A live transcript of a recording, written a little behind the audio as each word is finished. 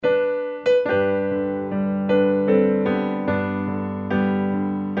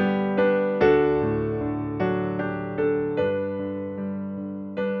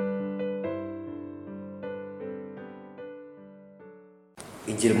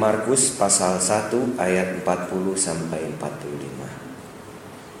Markus pasal 1 ayat 40 sampai 45.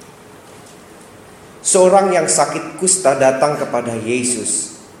 Seorang yang sakit kusta datang kepada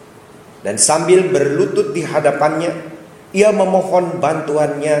Yesus dan sambil berlutut di hadapannya, ia memohon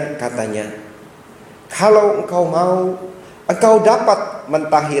bantuannya, katanya, "Kalau engkau mau, engkau dapat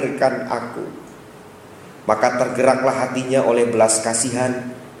mentahirkan aku." Maka tergeraklah hatinya oleh belas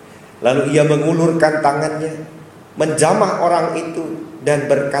kasihan. Lalu ia mengulurkan tangannya, menjamah orang itu dan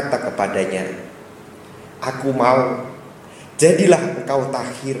berkata kepadanya, "Aku mau, jadilah engkau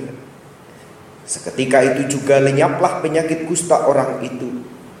tahir." Seketika itu juga lenyaplah penyakit kusta orang itu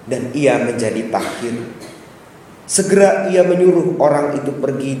dan ia menjadi tahir. Segera ia menyuruh orang itu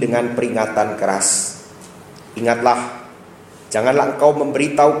pergi dengan peringatan keras, "Ingatlah, janganlah engkau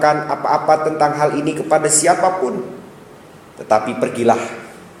memberitahukan apa-apa tentang hal ini kepada siapapun. Tetapi pergilah,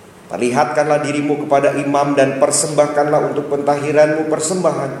 perlihatkanlah dirimu kepada imam dan persembahkanlah untuk pentahiranmu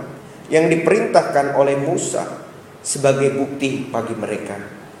persembahan yang diperintahkan oleh Musa sebagai bukti bagi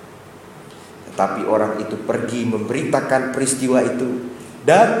mereka." Tetapi orang itu pergi memberitakan peristiwa itu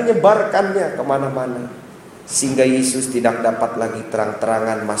dan menyebarkannya kemana-mana, sehingga Yesus tidak dapat lagi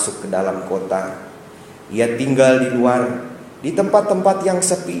terang-terangan masuk ke dalam kota. Ia tinggal di luar, di tempat-tempat yang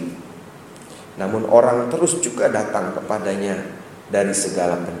sepi. Namun orang terus juga datang kepadanya dari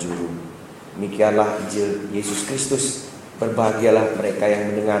segala penjuru. Demikianlah Injil Yesus Kristus. Berbahagialah mereka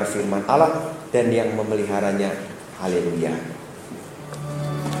yang mendengar firman Allah dan yang memeliharanya. Haleluya.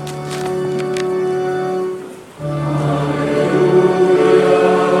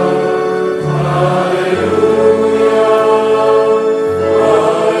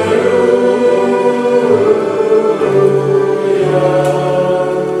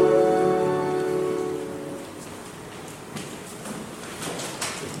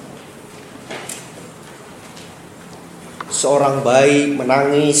 Seorang bayi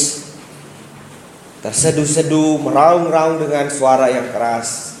menangis, terseduh-seduh, meraung-raung dengan suara yang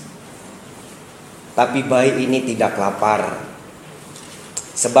keras. Tapi bayi ini tidak lapar,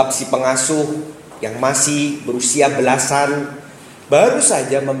 sebab si pengasuh yang masih berusia belasan baru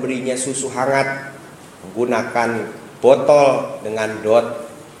saja memberinya susu hangat menggunakan botol dengan dot.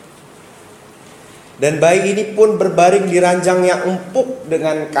 Dan bayi ini pun berbaring di ranjang yang empuk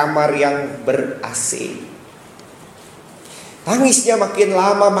dengan kamar yang ber-AC. Tangisnya makin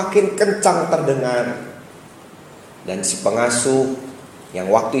lama makin kencang terdengar. Dan si pengasuh yang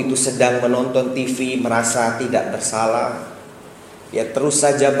waktu itu sedang menonton TV merasa tidak bersalah. Dia terus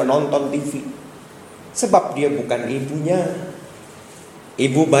saja menonton TV, sebab dia bukan ibunya.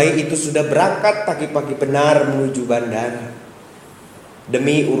 Ibu bayi itu sudah berangkat pagi-pagi benar menuju bandara,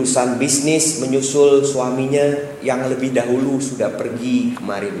 demi urusan bisnis menyusul suaminya yang lebih dahulu sudah pergi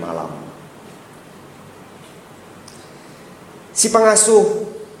kemarin malam. Si pengasuh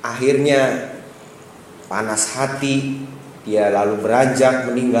akhirnya panas hati. Dia lalu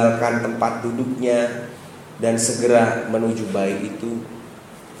beranjak meninggalkan tempat duduknya dan segera menuju bayi itu.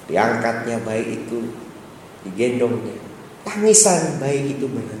 Diangkatnya bayi itu, digendongnya. Tangisan bayi itu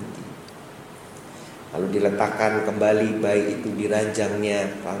berhenti. Lalu diletakkan kembali bayi itu di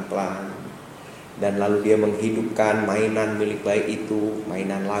ranjangnya pelan-pelan. Dan lalu dia menghidupkan mainan milik bayi itu,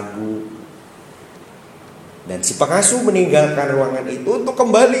 mainan lagu. Dan si pengasuh meninggalkan ruangan itu untuk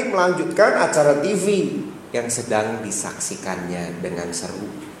kembali melanjutkan acara TV yang sedang disaksikannya dengan seru.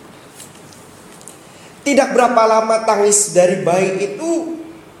 Tidak berapa lama tangis dari bayi itu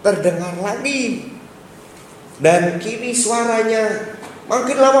terdengar lagi. Dan kini suaranya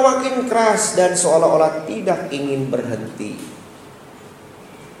makin lama makin keras dan seolah-olah tidak ingin berhenti.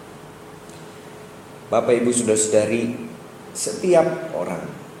 Bapak, Ibu, Saudara-saudari, setiap orang,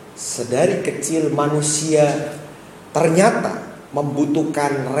 sedari kecil manusia ternyata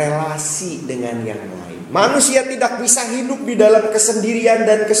membutuhkan relasi dengan yang lain. Manusia tidak bisa hidup di dalam kesendirian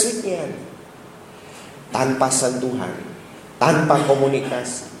dan kesunyian. Tanpa sentuhan, tanpa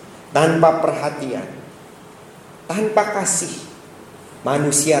komunikasi, tanpa perhatian, tanpa kasih,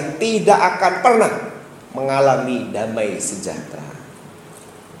 manusia tidak akan pernah mengalami damai sejahtera.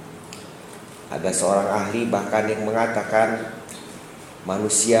 Ada seorang ahli bahkan yang mengatakan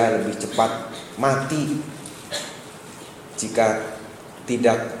manusia lebih cepat mati jika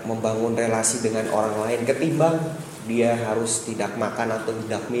tidak membangun relasi dengan orang lain ketimbang dia harus tidak makan atau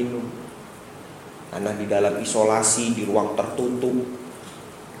tidak minum. Karena di dalam isolasi, di ruang tertutup,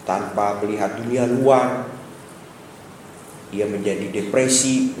 tanpa melihat dunia luar, ia menjadi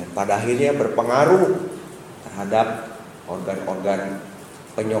depresi dan pada akhirnya berpengaruh terhadap organ-organ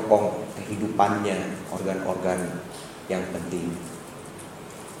penyokong kehidupannya, organ-organ yang penting.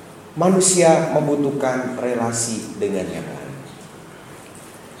 Manusia membutuhkan relasi dengan yang lain.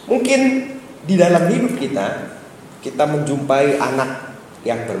 Mungkin di dalam hidup kita menjumpai anak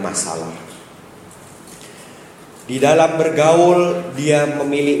yang bermasalah. Di dalam bergaul, dia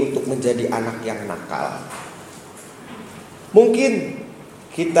memilih untuk menjadi anak yang nakal. Mungkin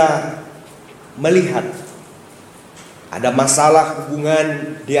kita melihat ada masalah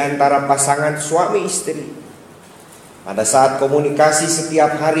hubungan di antara pasangan suami istri. Pada saat komunikasi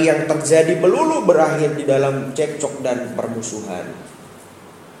setiap hari yang terjadi melulu berakhir di dalam cekcok dan permusuhan.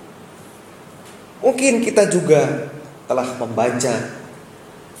 Mungkin kita juga telah membaca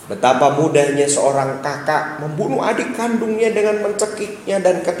betapa mudahnya seorang kakak membunuh adik kandungnya dengan mencekiknya,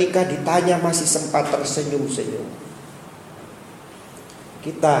 dan ketika ditanya masih sempat tersenyum-senyum.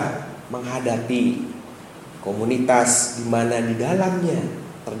 Kita menghadapi komunitas di mana di dalamnya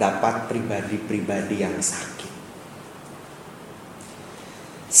terdapat pribadi-pribadi yang sakit.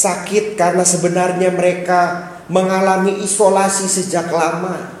 Sakit karena sebenarnya mereka mengalami isolasi sejak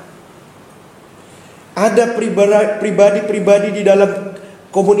lama. Ada pribadi-pribadi di dalam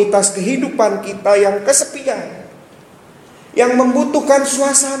komunitas kehidupan kita yang kesepian, yang membutuhkan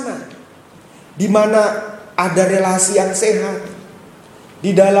suasana di mana ada relasi yang sehat.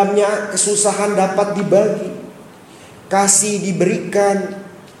 Di dalamnya kesusahan dapat dibagi, kasih diberikan,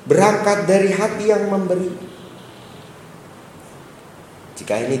 berangkat dari hati yang memberi.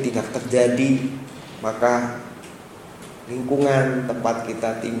 Jika ini tidak terjadi, maka lingkungan tempat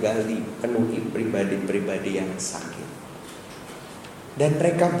kita tinggal dipenuhi pribadi-pribadi yang sakit. Dan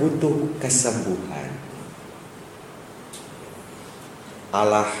mereka butuh kesembuhan.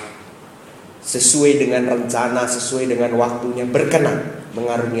 Allah sesuai dengan rencana, sesuai dengan waktunya berkenan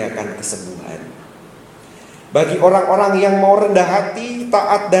mengaruniakan kesembuhan bagi orang-orang yang mau rendah hati,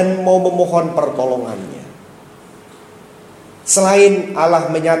 taat, dan mau memohon pertolongannya. Selain Allah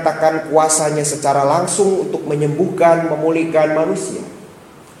menyatakan kuasanya secara langsung untuk menyembuhkan, memulihkan manusia,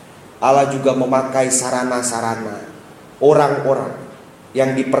 Allah juga memakai sarana-sarana orang-orang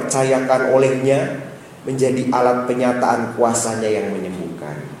yang dipercayakan olehnya menjadi alat penyataan kuasanya yang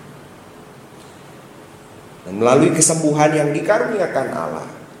menyembuhkan. Dan melalui kesembuhan yang dikaruniakan Allah,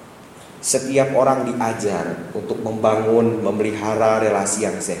 setiap orang diajar untuk membangun, memelihara relasi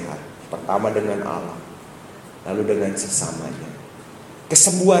yang sehat. Pertama dengan Allah, lalu dengan sesamanya.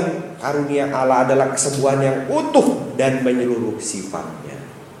 Kesembuhan karunia Allah adalah kesembuhan yang utuh dan menyeluruh sifatnya.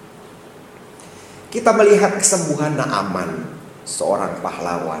 Kita melihat kesembuhan Naaman, seorang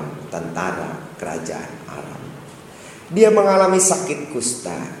pahlawan tentara kerajaan Aram. Dia mengalami sakit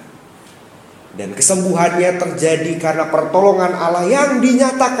kusta. Dan kesembuhannya terjadi karena pertolongan Allah yang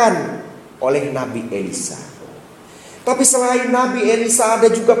dinyatakan oleh Nabi Elisa. Tapi selain Nabi Elisa, ada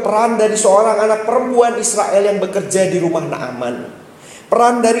juga peran dari seorang anak perempuan Israel yang bekerja di rumah Naaman.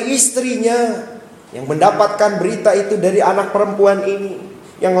 Peran dari istrinya yang mendapatkan berita itu dari anak perempuan ini,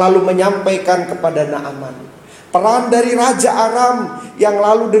 yang lalu menyampaikan kepada Naaman. Peran dari Raja Aram yang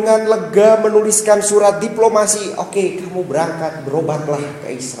lalu dengan lega menuliskan surat diplomasi, "Oke, kamu berangkat, berobatlah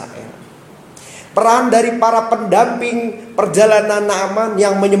ke Israel." Peran dari para pendamping perjalanan Naaman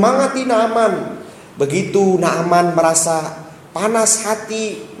yang menyemangati Naaman. Begitu Naaman merasa panas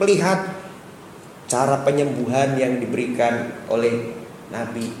hati melihat cara penyembuhan yang diberikan oleh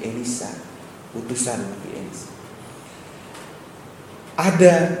Nabi Elisa, utusan Nabi Elisa.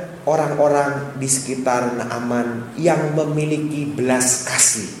 Ada orang-orang di sekitar Naaman yang memiliki belas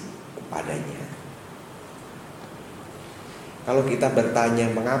kasih kepadanya. Kalau kita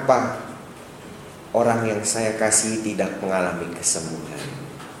bertanya, mengapa orang yang saya kasih tidak mengalami kesembuhan?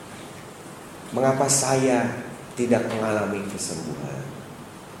 Mengapa saya tidak mengalami kesembuhan?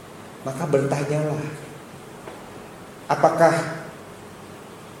 Maka bertanyalah, apakah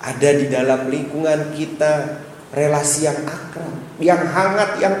ada di dalam lingkungan kita relasi yang akrab, yang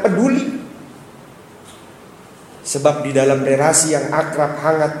hangat, yang peduli? Sebab di dalam relasi yang akrab,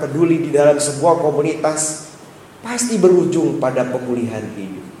 hangat, peduli di dalam sebuah komunitas pasti berujung pada pemulihan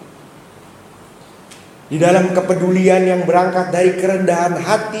hidup. Di dalam kepedulian yang berangkat dari kerendahan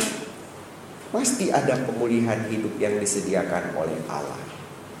hati, pasti ada pemulihan hidup yang disediakan oleh Allah.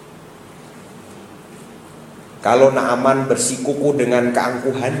 Kalau Naaman bersikukuh dengan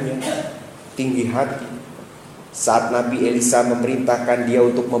keangkuhannya, tinggi hati, saat Nabi Elisa memerintahkan dia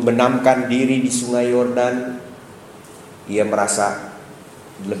untuk membenamkan diri di sungai Yordan, ia merasa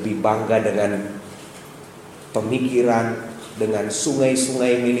lebih bangga dengan pemikiran, dengan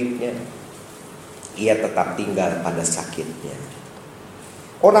sungai-sungai miliknya. Ia tetap tinggal pada sakitnya.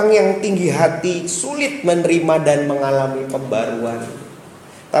 Orang yang tinggi hati sulit menerima dan mengalami pembaruan.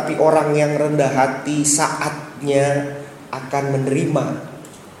 Tapi orang yang rendah hati saatnya akan menerima.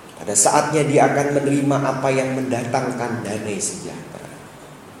 Pada saatnya dia akan menerima apa yang mendatangkan damai sejahtera.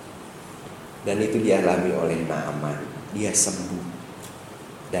 Dan itu dialami oleh Naaman. Dia sembuh.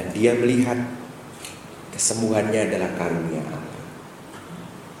 Dan dia melihat kesembuhannya adalah karunia Allah.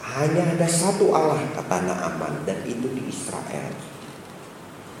 Hanya ada satu Allah, kata Naaman, dan itu di Israel.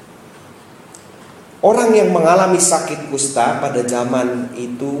 Orang yang mengalami sakit kusta pada zaman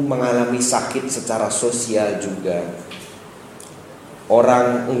itu mengalami sakit secara sosial juga.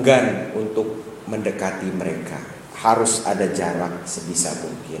 Orang enggan untuk mendekati mereka. Harus ada jarak sebisa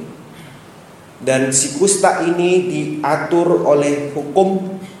mungkin. Dan si kusta ini diatur oleh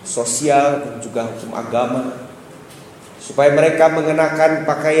hukum sosial dan juga hukum agama, supaya mereka mengenakan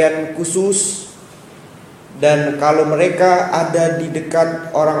pakaian khusus. Dan kalau mereka ada di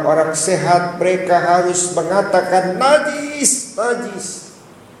dekat orang-orang sehat, mereka harus mengatakan najis, najis,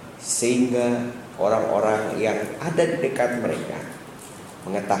 sehingga orang-orang yang ada di dekat mereka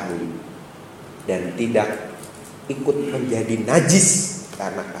mengetahui dan tidak ikut menjadi najis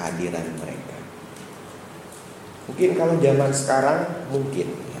karena kehadiran mereka. Mungkin kalau zaman sekarang mungkin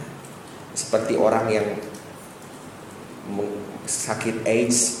ya, seperti orang yang sakit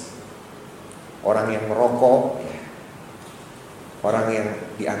AIDS, orang yang merokok ya, orang yang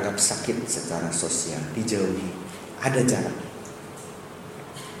dianggap sakit secara sosial dijauhi, ada jarak.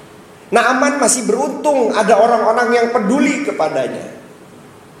 Naaman masih beruntung ada orang-orang yang peduli kepadanya.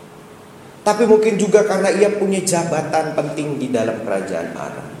 Tapi mungkin juga karena ia punya jabatan penting di dalam kerajaan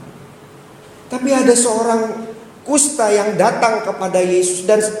Allah. Tapi ada seorang kusta yang datang kepada Yesus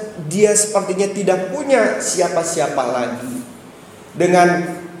dan dia sepertinya tidak punya siapa-siapa lagi.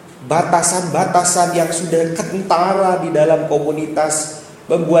 Dengan batasan-batasan yang sudah kentara di dalam komunitas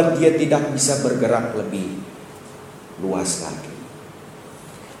membuat dia tidak bisa bergerak lebih luas lagi.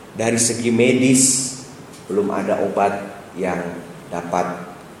 Dari segi medis belum ada obat yang dapat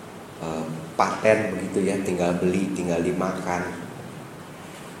paten begitu ya, tinggal beli, tinggal dimakan.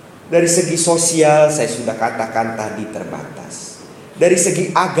 Dari segi sosial saya sudah katakan tadi terbatas. Dari segi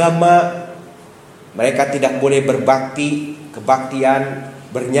agama mereka tidak boleh berbakti, kebaktian,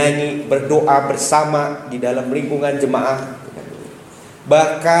 bernyanyi, berdoa bersama di dalam lingkungan jemaah.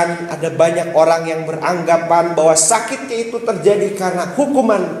 Bahkan ada banyak orang yang beranggapan bahwa sakitnya itu terjadi karena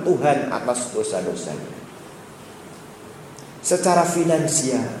hukuman Tuhan atas dosa-dosanya. Secara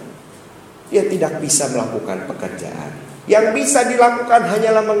finansial dia tidak bisa melakukan pekerjaan. Yang bisa dilakukan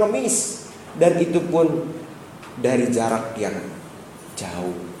hanyalah mengemis, dan itu pun dari jarak yang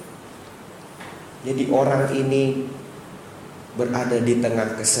jauh. Jadi orang ini berada di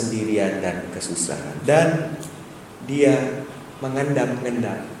tengah kesendirian dan kesusahan, dan dia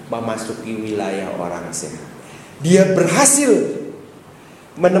mengendap-endap memasuki wilayah orang sehat. Dia berhasil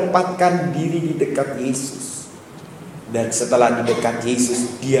menempatkan diri di dekat Yesus. Dan setelah di dekat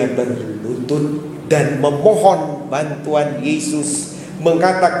Yesus, dia berlutut dan memohon bantuan Yesus,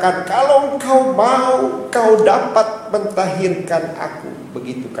 mengatakan, kalau engkau mau, kau dapat mentahirkan aku.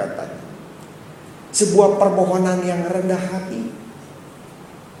 Begitu katanya. Sebuah permohonan yang rendah hati,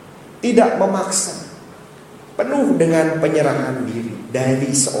 tidak memaksa, penuh dengan penyerahan diri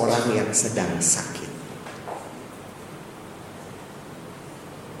dari seorang yang sedang sakit.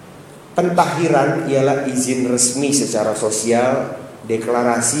 Pentahiran ialah izin resmi secara sosial,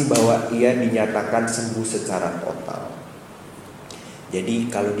 deklarasi bahwa ia dinyatakan sembuh secara total.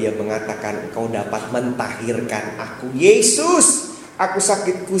 Jadi kalau dia mengatakan engkau dapat mentahirkan aku, Yesus, aku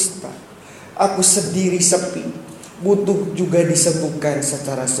sakit kusta, aku sendiri sepi, butuh juga disembuhkan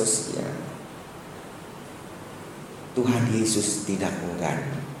secara sosial. Tuhan Yesus tidak enggan.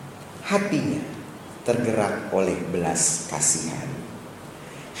 Hatinya tergerak oleh belas kasihan.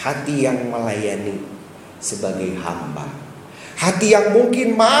 Hati yang melayani sebagai hamba. Hati yang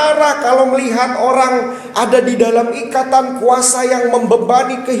mungkin marah kalau melihat orang ada di dalam ikatan kuasa yang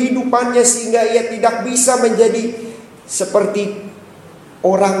membebani kehidupannya sehingga ia tidak bisa menjadi seperti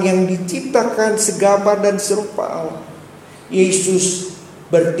orang yang diciptakan segambar dan serupa Allah. Yesus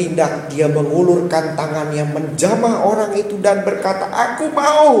bertindak, dia mengulurkan tangannya menjamah orang itu dan berkata, aku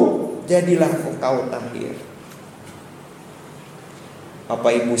mau, jadilah engkau tahir.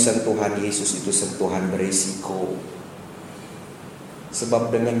 Bapak Ibu, sentuhan Yesus itu sentuhan berisiko.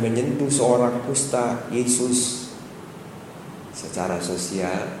 Sebab dengan menyentuh seorang kusta, Yesus secara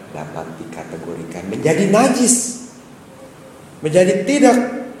sosial dapat dikategorikan menjadi najis, menjadi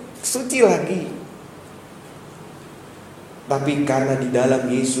tidak suci lagi. Tapi karena di dalam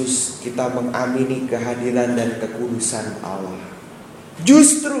Yesus kita mengamini kehadiran dan kekudusan Allah,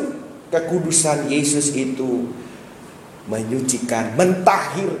 justru kekudusan Yesus itu menyucikan,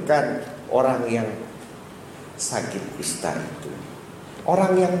 mentahirkan orang yang sakit kusta itu,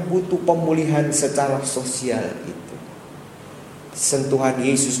 orang yang butuh pemulihan secara sosial itu. sentuhan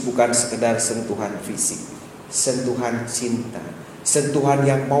Yesus bukan sekedar sentuhan fisik, sentuhan cinta, sentuhan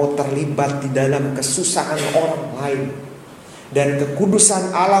yang mau terlibat di dalam kesusahan orang lain. Dan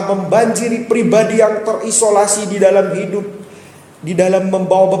kekudusan Allah membanjiri pribadi yang terisolasi di dalam hidup, di dalam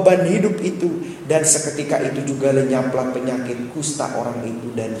membawa beban hidup itu. Dan seketika itu juga lenyaplah penyakit kusta orang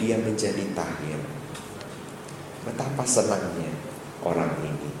itu dan dia menjadi tahir. Betapa senangnya orang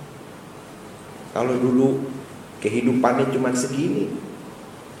ini. Kalau dulu kehidupannya cuma segini,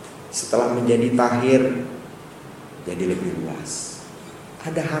 setelah menjadi tahir jadi lebih luas.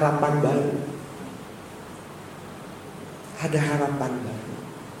 Ada harapan baru. Ada harapan baru.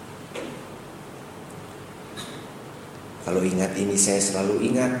 Kalau ingat ini, saya selalu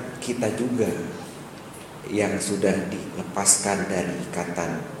ingat kita juga yang sudah dilepaskan dari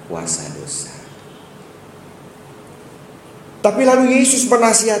ikatan kuasa dosa. Tapi lalu Yesus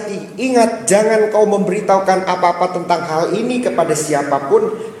menasihati, ingat, jangan kau memberitahukan apa-apa tentang hal ini kepada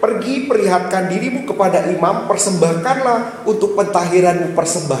siapapun. Pergi perlihatkan dirimu kepada imam, persembahkanlah untuk pentahiranmu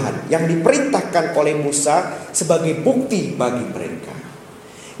persembahan yang diperintahkan oleh Musa sebagai bukti bagi mereka.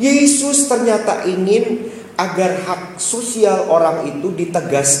 Yesus ternyata ingin agar hak sosial orang itu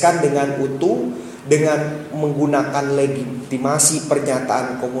ditegaskan dengan utuh, dengan menggunakan legitimasi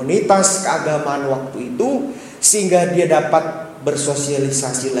pernyataan komunitas keagamaan waktu itu, sehingga dia dapat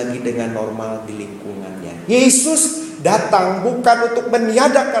bersosialisasi lagi dengan normal di lingkungannya. Yesus datang bukan untuk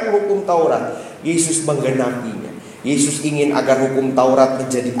meniadakan hukum Taurat, Yesus menggenapinya. Yesus ingin agar hukum Taurat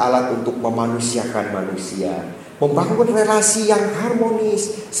menjadi alat untuk memanusiakan manusia, membangun relasi yang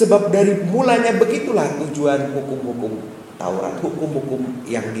harmonis. Sebab dari mulanya begitulah tujuan hukum-hukum Taurat, hukum-hukum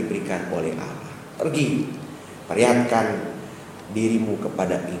yang diberikan oleh Allah. Pergi, perlihatkan dirimu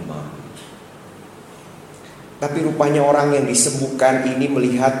kepada imam. Tapi rupanya orang yang disembuhkan ini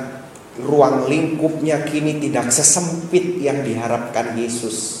melihat ruang lingkupnya kini tidak sesempit yang diharapkan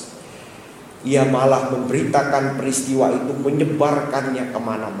Yesus. Ia malah memberitakan peristiwa itu, menyebarkannya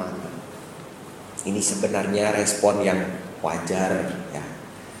kemana-mana. Ini sebenarnya respon yang wajar ya,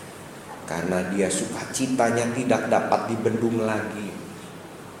 karena dia sukacitanya tidak dapat dibendung lagi.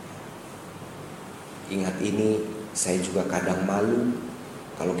 Ingat ini, saya juga kadang malu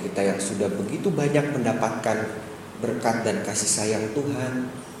kalau kita yang sudah begitu banyak mendapatkan berkat dan kasih sayang Tuhan,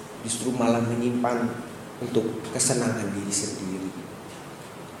 justru malah menyimpan untuk kesenangan diri sendiri.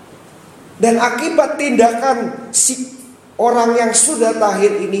 Dan akibat tindakan si orang yang sudah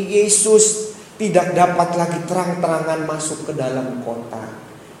tahir ini, Yesus tidak dapat lagi terang-terangan masuk ke dalam kota.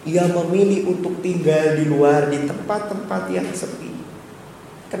 Ia memilih untuk tinggal di luar, di tempat-tempat yang sepi.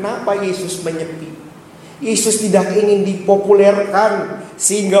 Kenapa Yesus menyepi? Yesus tidak ingin dipopulerkan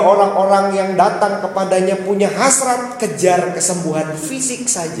sehingga orang-orang yang datang kepadanya punya hasrat kejar kesembuhan fisik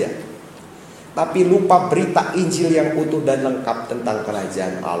saja, tapi lupa berita Injil yang utuh dan lengkap tentang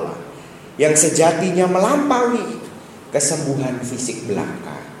kerajaan Allah yang sejatinya melampaui kesembuhan fisik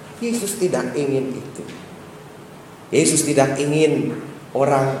belaka. Yesus tidak ingin itu. Yesus tidak ingin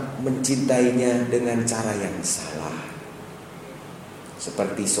orang mencintainya dengan cara yang salah.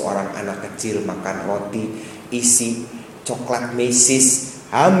 Seperti seorang anak kecil makan roti isi coklat mesis,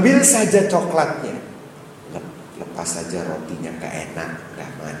 ambil saja coklatnya, lepas saja rotinya, gak enak,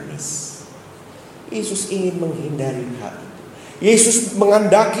 gak manis. Yesus ingin menghindari hal itu. Yesus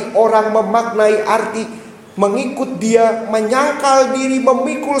menghendaki orang memaknai arti mengikut dia, menyangkal diri,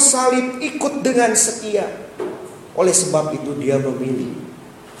 memikul salib, ikut dengan setia. Oleh sebab itu dia memilih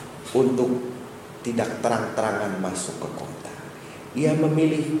untuk tidak terang-terangan masuk ke kota. Ia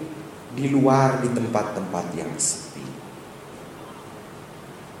memilih di luar, di tempat-tempat yang sepi.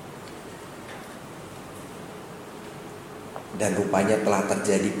 Dan rupanya telah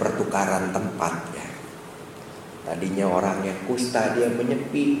terjadi pertukaran tempat ya. Tadinya orang yang kusta dia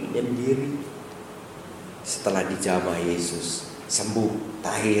menyepi, menyendiri. Setelah dijamah Yesus, sembuh,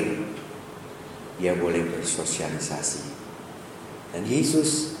 tahir, dia boleh bersosialisasi. Dan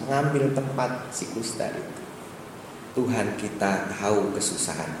Yesus mengambil tempat si kusta itu. Tuhan kita tahu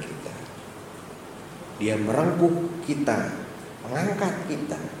kesusahan kita. Dia merengkuh kita, mengangkat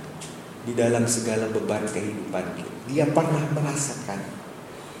kita di dalam segala beban kehidupan kita. Dia pernah merasakan.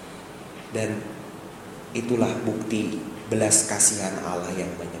 Dan itulah bukti belas kasihan Allah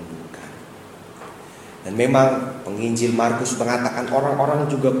yang menyembuhkan. Dan memang penginjil Markus mengatakan orang-orang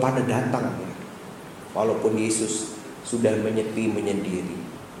juga pada datang ya, walaupun Yesus sudah menyepi, menyendiri.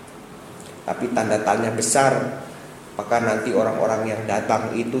 Tapi tanda tanya besar, apakah nanti orang-orang yang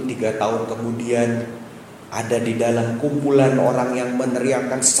datang itu 3 tahun kemudian ada di dalam kumpulan orang yang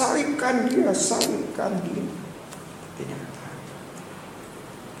meneriakkan salibkan dia, salibkan dia.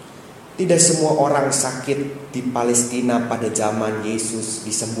 Tidak semua orang sakit di Palestina pada zaman Yesus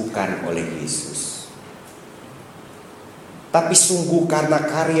disembuhkan oleh Yesus. Tapi sungguh karena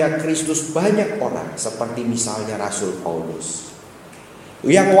karya Kristus banyak orang, seperti misalnya Rasul Paulus,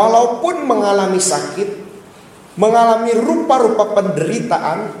 yang walaupun mengalami sakit, mengalami rupa-rupa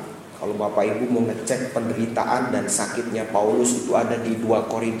penderitaan. Kalau Bapak Ibu mau ngecek penderitaan dan sakitnya Paulus itu ada di 2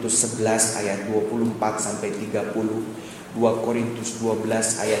 Korintus 11 ayat 24 sampai 30. 2 Korintus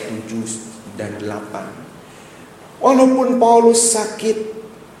 12 ayat 7 dan 8. Walaupun Paulus sakit,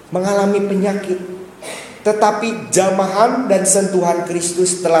 mengalami penyakit, tetapi jamahan dan sentuhan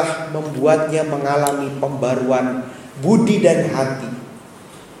Kristus telah membuatnya mengalami pembaruan budi dan hati.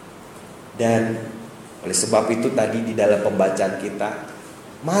 Dan oleh sebab itu tadi di dalam pembacaan kita,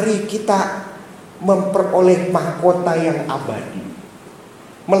 mari kita memperoleh mahkota yang abadi,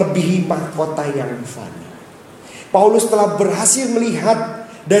 melebihi mahkota yang fana. Paulus telah berhasil melihat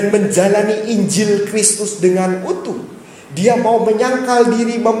dan menjalani Injil Kristus dengan utuh. Dia mau menyangkal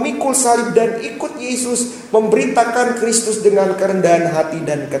diri, memikul salib dan ikut Yesus, memberitakan Kristus dengan kerendahan hati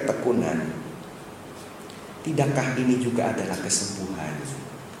dan ketekunan. Tidakkah ini juga adalah kesembuhan?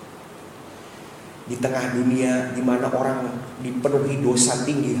 Di tengah dunia di mana orang dipenuhi dosa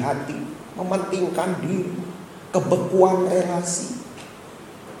tinggi hati, mementingkan diri, kebekuan relasi,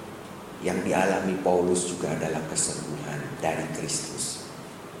 yang dialami Paulus juga adalah kesembuhan dari Kristus.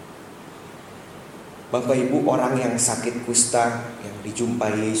 Bapak Ibu, orang yang sakit kusta yang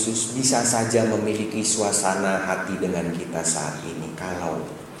dijumpai Yesus bisa saja memiliki suasana hati dengan kita saat ini. Kalau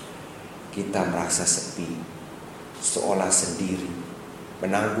kita merasa sepi, seolah sendiri,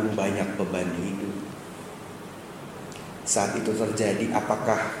 menanggung banyak beban hidup. Saat itu terjadi,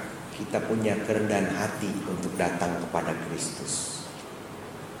 apakah kita punya kerendahan hati untuk datang kepada Kristus?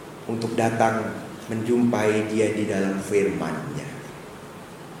 Untuk datang menjumpai Dia di dalam firman-Nya,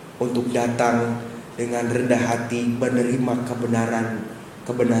 untuk datang dengan rendah hati menerima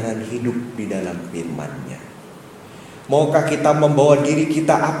kebenaran hidup di dalam firman-Nya. Maukah kita membawa diri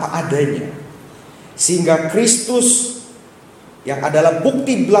kita apa adanya, sehingga Kristus yang adalah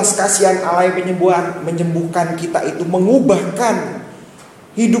bukti belas kasihan Allah yang menyembuhkan kita itu mengubahkan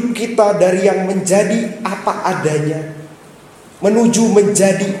hidup kita dari yang menjadi apa adanya menuju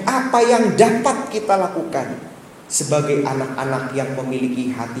menjadi apa yang dapat kita lakukan sebagai anak-anak yang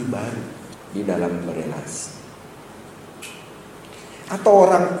memiliki hati baru di dalam berelasi. Atau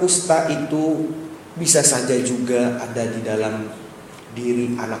orang kusta itu bisa saja juga ada di dalam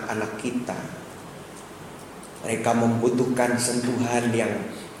diri anak-anak kita. Mereka membutuhkan sentuhan yang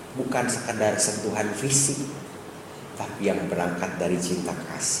bukan sekadar sentuhan fisik, tapi yang berangkat dari cinta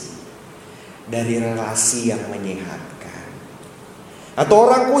kasih, dari relasi yang menyehatkan. Atau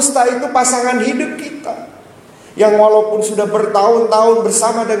orang kusta itu pasangan hidup kita, yang walaupun sudah bertahun-tahun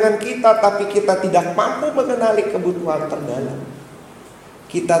bersama dengan kita, tapi kita tidak mampu mengenali kebutuhan terdalam.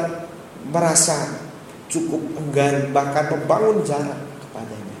 Kita merasa cukup enggan, bahkan membangun jarak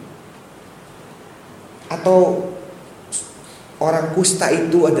kepadanya. Atau orang kusta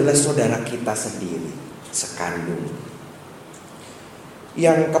itu adalah saudara kita sendiri, sekandung,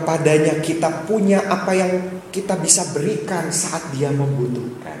 yang kepadanya kita punya apa yang kita bisa berikan saat dia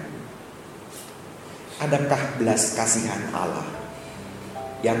membutuhkan. Adakah belas kasihan Allah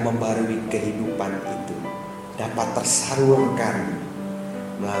yang membarui kehidupan itu dapat tersalurkan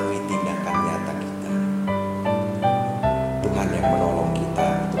melalui tindakan nyata kita? Tuhan yang menolong